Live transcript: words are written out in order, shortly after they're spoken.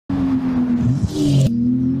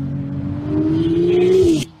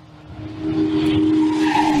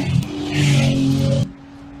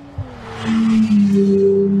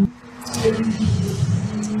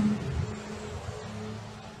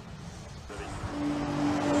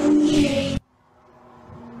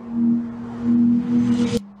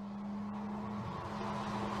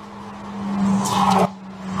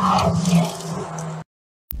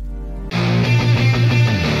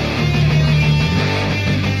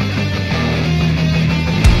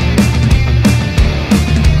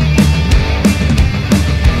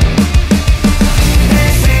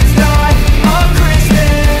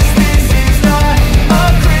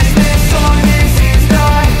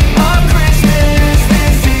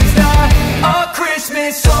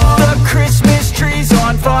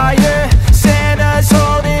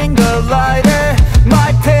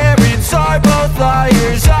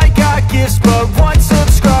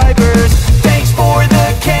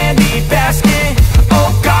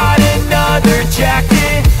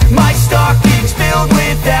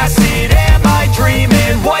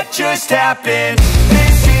Happened.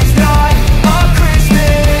 This is not a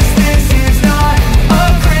Christmas. This is not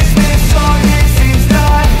a Christmas song. This is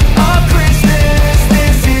not a Christmas.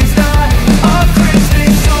 This is not a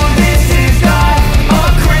Christmas song. This is not a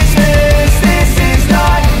Christmas. This is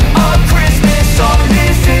not a Christmas song.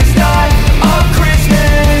 This is not a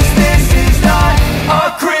Christmas. This is not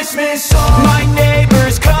a Christmas song. My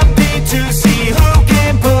neighbors compete to see who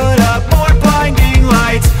can put up more blinding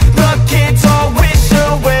lights. The kids all wish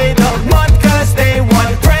away the month 'cause they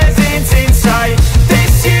want presents in sight.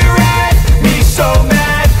 This year had me so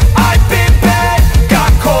mad, I've been bad,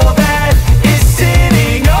 got coal that is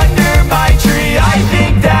sitting under my tree. I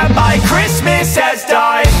think that my Christmas has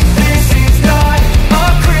died. This is not a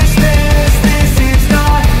Christmas. This is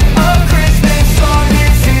not a Christmas song.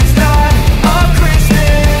 This is not a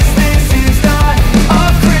Christmas. This is not a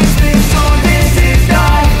Christmas song. This is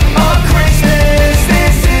not a Christmas.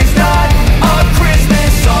 This is not a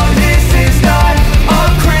Christmas song. This is not a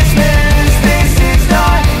Christmas. This is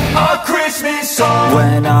not a Christmas song.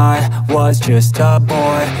 When I was just a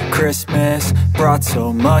boy, Christmas brought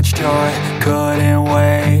so much joy. Couldn't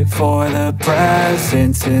wait for the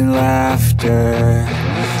presents and laughter.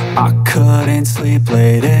 I couldn't sleep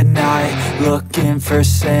late at night, looking for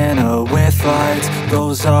Santa with lights.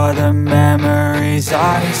 Those are the memories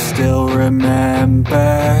I still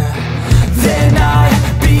remember. Then I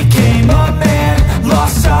became a man,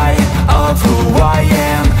 lost sight of who I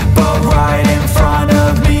am, but right in front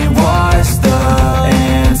of me was the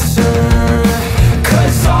answer.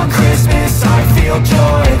 'Cause on Christmas I feel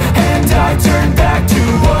joy, and I turn back to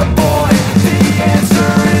a boy. The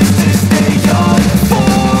answer is to stay young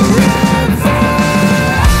forever.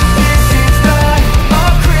 This is not a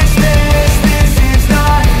Christmas. This is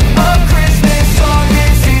not a Christmas song.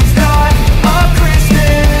 This is not a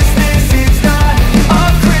Christmas. This is not a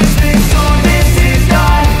Christmas song. This is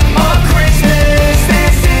not a Christmas.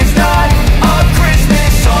 This is not a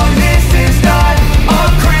Christmas song. This is not a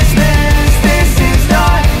Christmas. This is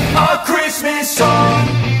not a Christmas song.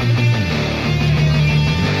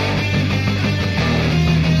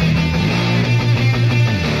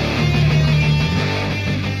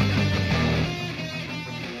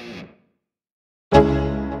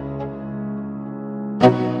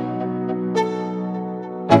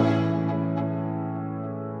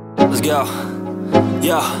 Let's go.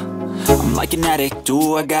 Yo, I'm like an addict,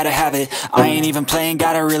 ooh, I gotta have it. I ain't even playing,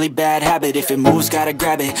 got a really bad habit. If it moves, gotta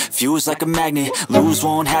grab it. Fuse like a magnet, lose,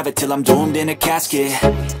 won't have it till I'm doomed in a casket.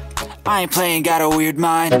 I ain't playing, got a weird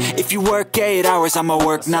mind. If you work 8 hours, I'ma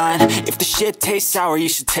work 9. If the shit tastes sour, you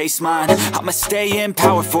should taste mine. I'ma stay in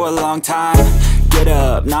power for a long time. Get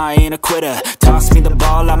up, nah, I ain't a quitter. Toss me the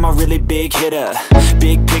ball, I'm a really big hitter.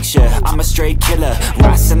 Big picture, I'm a straight killer.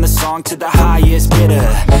 Rising the song to the highest bidder.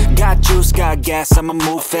 Got juice, got gas, I'ma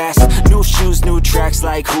move fast. New shoes, new tracks,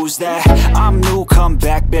 like who's that? I'm new, come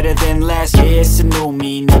back, better than last. Yeah, it's a new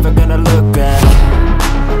me, never gonna look back.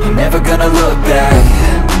 Never gonna look back.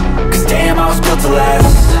 'Cause damn, I was built to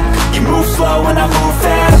last. You move slow and I move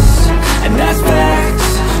fast.